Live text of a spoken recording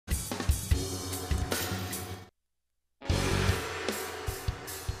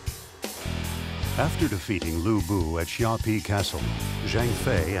After defeating Lu Bu at Xiapi Castle, Zhang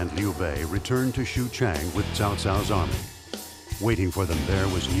Fei and Liu Bei returned to Xuchang with Cao Cao's army. Waiting for them there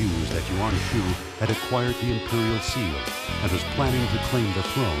was news that Yuan Shu had acquired the imperial seal and was planning to claim the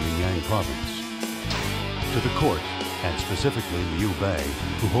throne in Yang province. To the court, and specifically Liu Bei,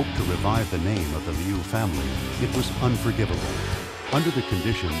 who hoped to revive the name of the Liu family, it was unforgivable. Under the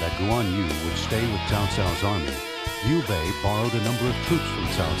condition that Guan Yu would stay with Cao Cao's army, Liu Bei borrowed a number of troops from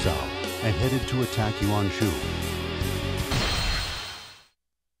Cao Cao and headed to attack Yuan Shu.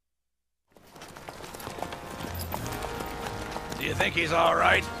 Do you think he's all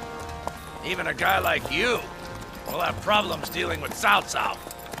right? Even a guy like you will have problems dealing with Cao Cao.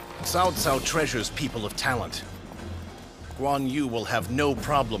 Cao Cao treasures people of talent. Guan Yu will have no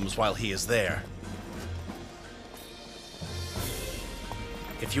problems while he is there.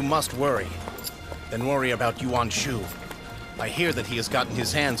 If you must worry, then worry about Yuan Shu. I hear that he has gotten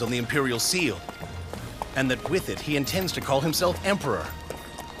his hands on the Imperial Seal, and that with it he intends to call himself Emperor.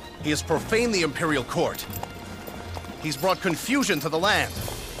 He has profaned the Imperial Court. He's brought confusion to the land.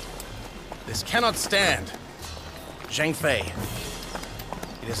 This cannot stand. Zhang Fei,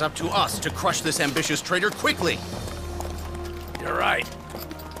 it is up to us to crush this ambitious traitor quickly. You're right.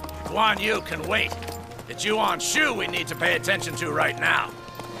 Guan Yu can wait. It's Yuan Shu we need to pay attention to right now.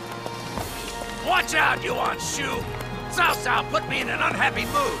 Watch out, Yuan Shu! Cao Cao put me in an unhappy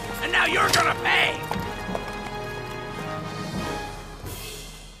mood, and now you're gonna pay!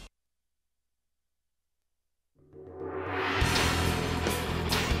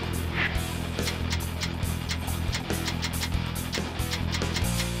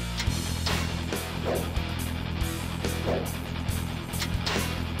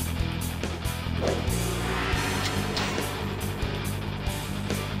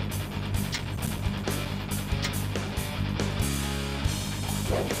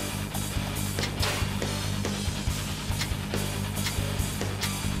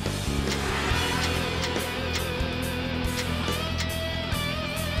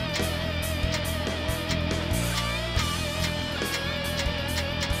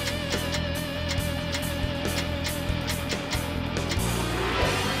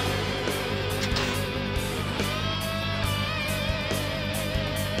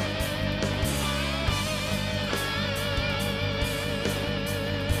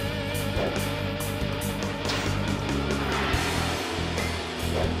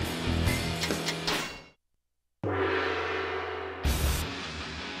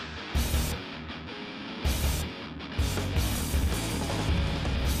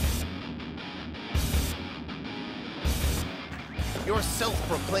 Your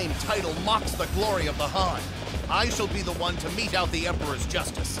self-proclaimed title mocks the glory of the Han. I shall be the one to mete out the Emperor's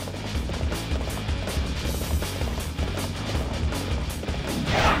justice.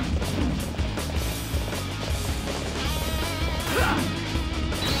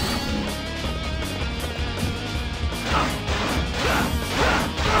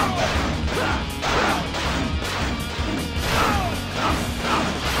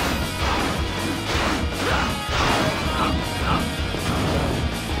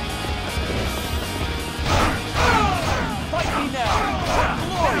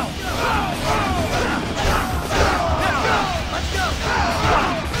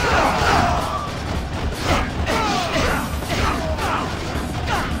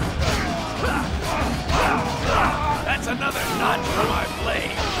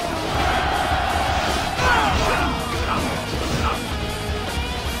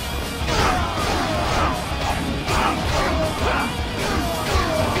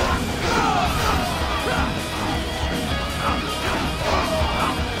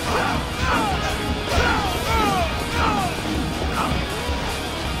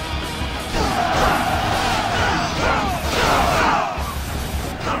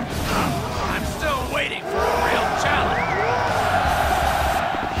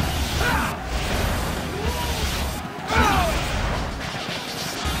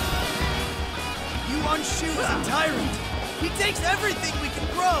 Yuan Shu is a tyrant. He takes everything we can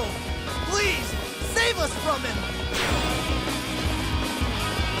grow. Please, save us from him.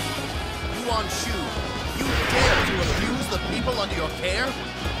 Yuan Shu, you dare to abuse the people under your care?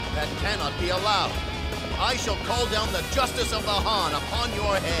 That cannot be allowed. I shall call down the justice of the Han upon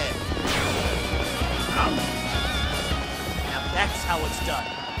your head. Now that's how it's done.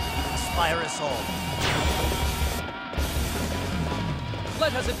 You inspire us all.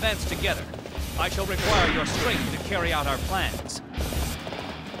 Let us advance together. I shall require your strength to carry out our plans.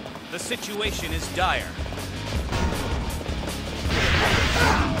 The situation is dire.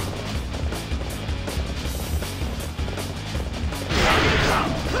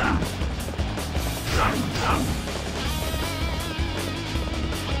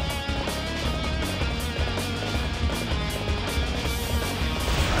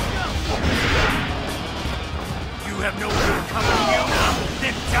 have no fear coming to you?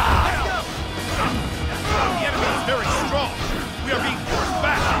 Then die! The enemy is very strong. We are being forced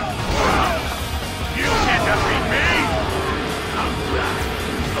back. You can't defeat me!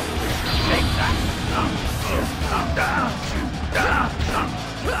 Take that!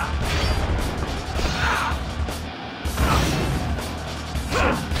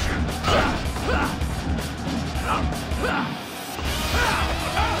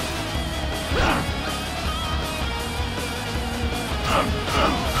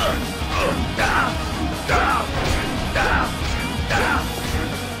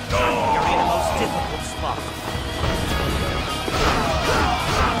 You're in the most difficult spot.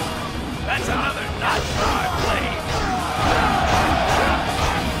 That's another notch for my blade!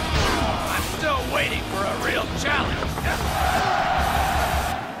 I'm still waiting for a real challenge!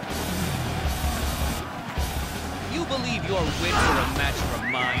 You believe your wits are a match for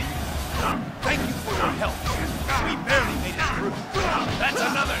mine? Thank you for your help. We barely made it through. That's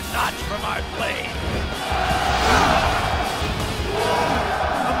another notch for my blade!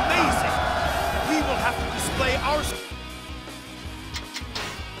 Amazing! We will have to display our...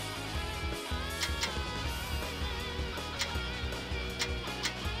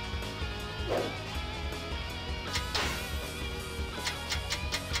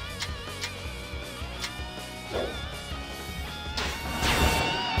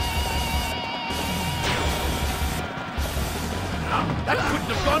 That couldn't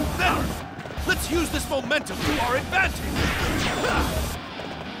have gone better! Let's use this momentum to our advantage!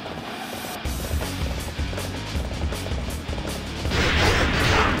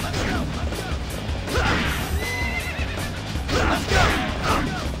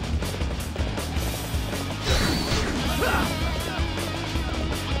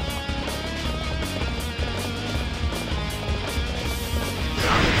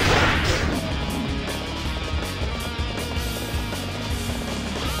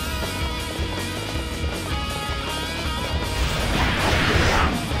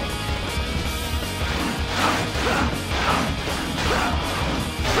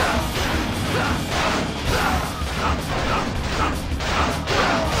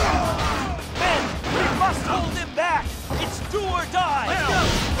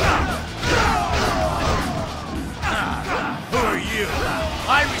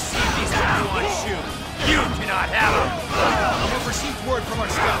 I received these from Yuan Shu. You cannot have them. We've received word from our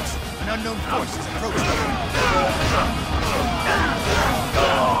scouts. An unknown force is approaching.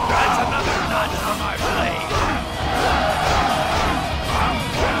 That's another notch for my blade.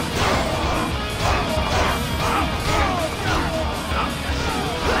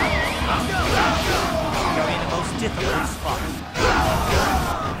 You're in the most difficult spot.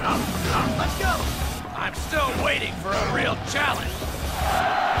 Let's go! I'm still waiting for a real challenge.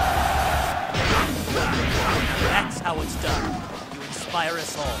 That's how it's done. You inspire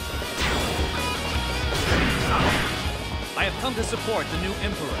us all. I have come to support the new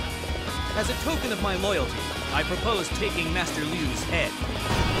Emperor. As a token of my loyalty, I propose taking Master Liu's head.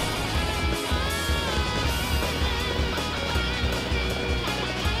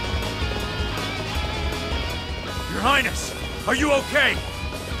 Your Highness, are you okay?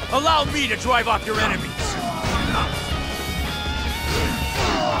 Allow me to drive off your enemies.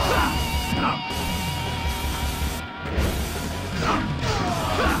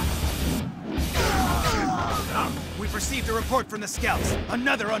 We've received a report from the scouts.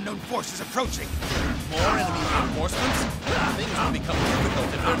 Another unknown force is approaching. More enemy reinforcements? Things will become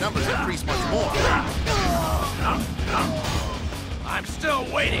difficult if their numbers increase much more. I'm still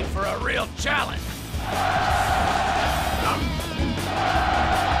waiting for a real challenge.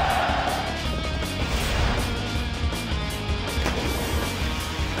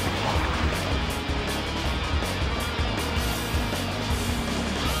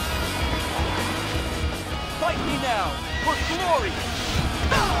 Fight me now, for glory!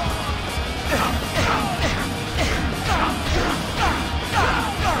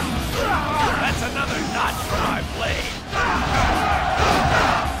 That's another notch for my blade.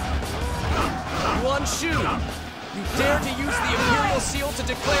 Yuan Shu, you dare to use the Imperial Seal to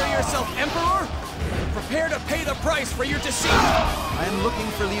declare yourself Emperor? Prepare to pay the price for your deceit! I am looking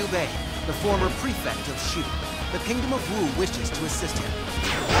for Liu Bei, the former prefect of Shu. The Kingdom of Wu wishes to assist him.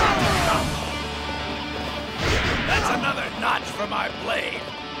 That's another notch for my blade.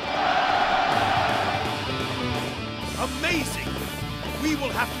 Amazing! We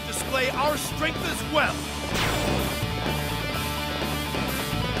will have to display our strength as well.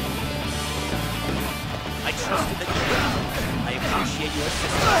 I trusted the King. I appreciate your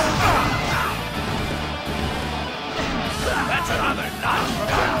assistance. That's another notch for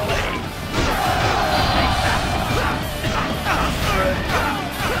my blade. Take that.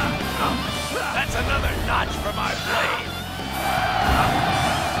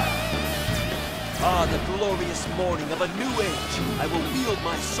 morning of a new age, I will wield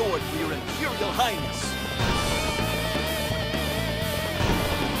my sword for your Imperial Highness.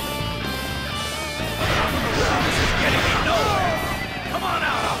 This is getting me nowhere! Come on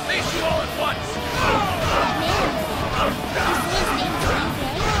out, I'll face you all at once!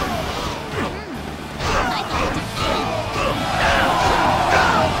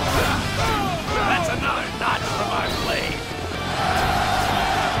 That's another notch for my blade!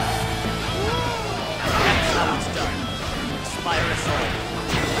 That's how it's done. Inspire us all.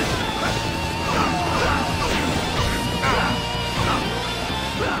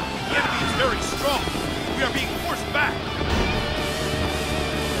 The enemy is very strong. We are being forced back.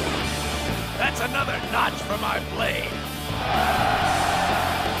 That's another notch for my blade!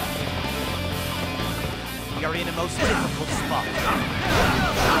 We are in a most difficult spot.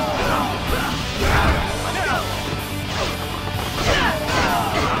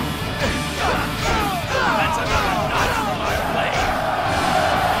 That's another notch for my blade!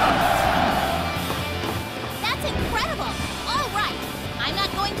 That's incredible! All right, I'm not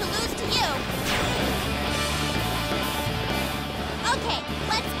going to lose to you. Okay,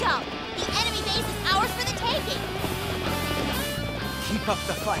 let's go. The enemy base is ours for the taking. Keep up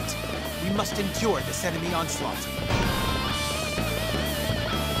the fight. We must endure this enemy onslaught.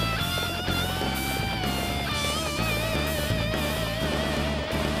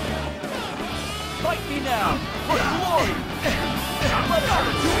 Fight me now, for glory!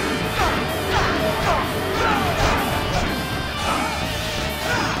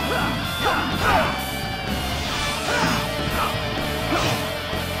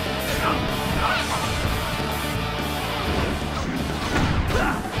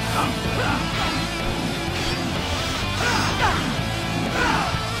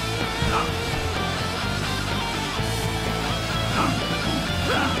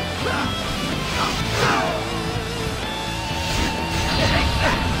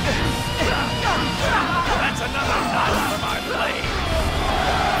 That's another notch for my blade!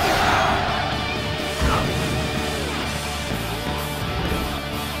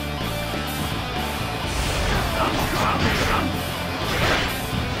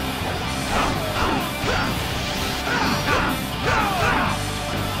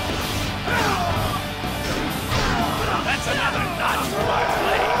 That's another notch for my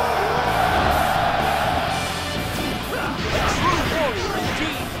blade! True warrior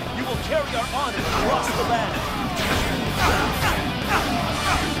indeed! You will carry our honor across the land.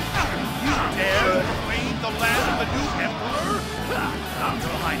 You dare invade the land of the new Emperor?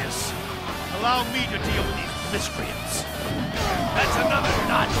 Your Highness, allow me to deal with these miscreants. That's another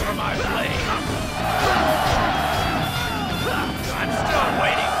notch for my blade! I'm still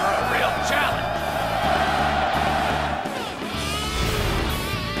waiting for a real challenge!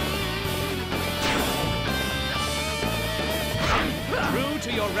 True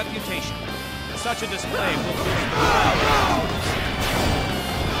to your reputation, such a display will prove proud.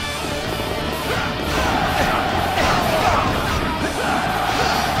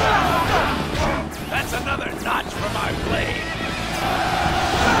 That's another notch for my blade!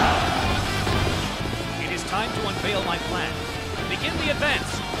 It is time to unveil my plan. Begin the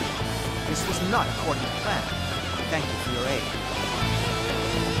advance. This was not according to plan. Thank you for your aid.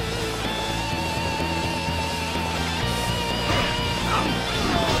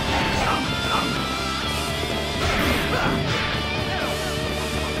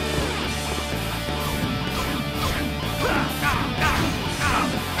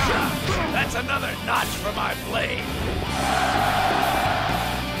 That's another notch for my blade!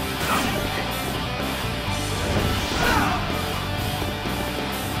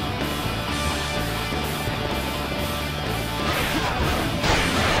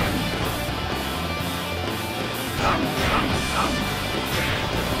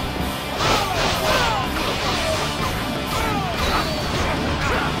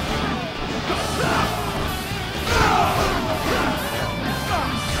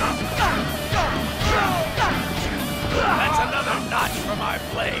 That's another notch for my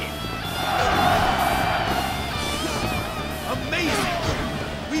blade! Amazing!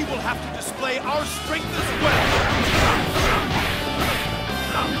 We will have to display our strength as well!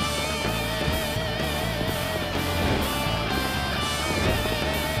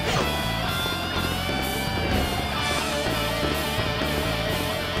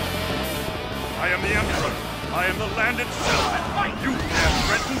 I am the Emperor. I am the land itself. You dare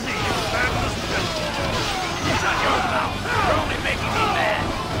threaten me, you landless peasant! Shut your mouth! You're only making me mad!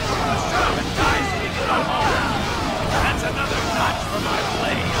 Let's shut up and die so we can go home! That's another notch for my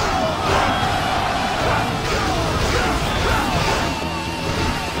blade!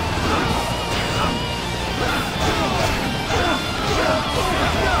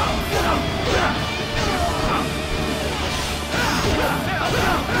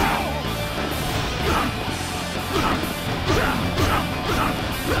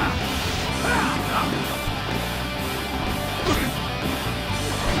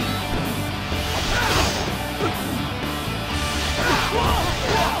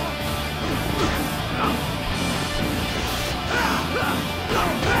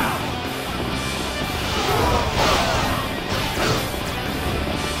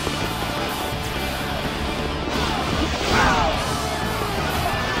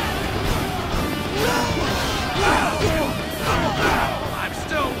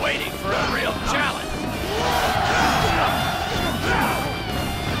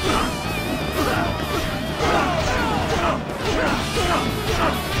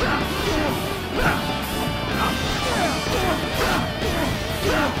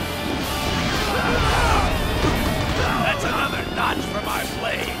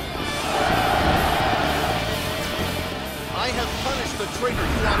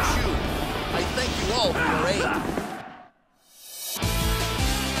 call for your aid.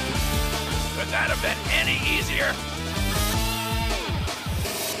 Could that have been any easier?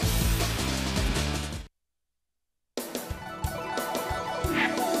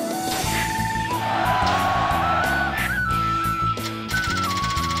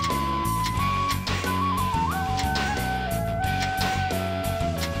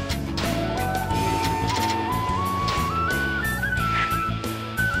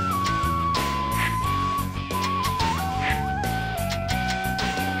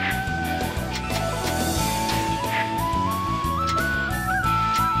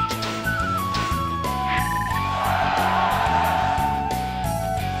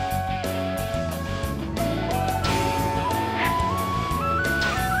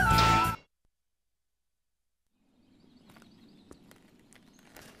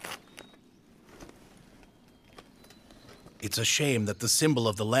 It's a shame that the symbol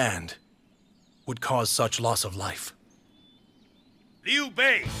of the land would cause such loss of life. Liu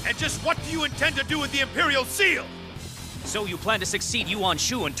Bei, and just what do you intend to do with the Imperial Seal? So you plan to succeed Yuan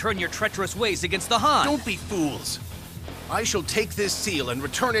Shu and turn your treacherous ways against the Han? Don't be fools. I shall take this seal and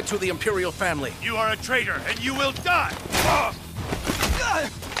return it to the Imperial family. You are a traitor, and you will die!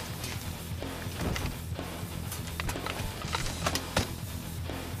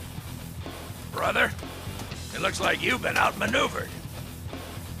 Brother, it looks like you've been outmaneuvered.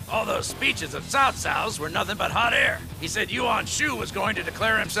 All those speeches of Cao Cao's were nothing but hot air. He said Yuan Shu was going to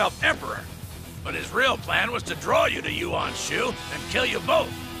declare himself emperor, but his real plan was to draw you to Yuan Shu and kill you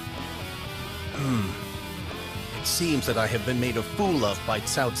both. It seems that I have been made a fool of by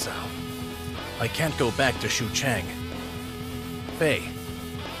Cao Cao. I can't go back to Shu Chang. Fei,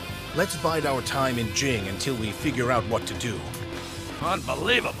 let's bide our time in Jing until we figure out what to do.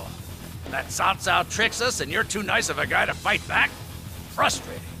 Unbelievable. That Cao Cao tricks us and you're too nice of a guy to fight back?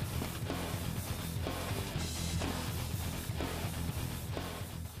 Frustrating.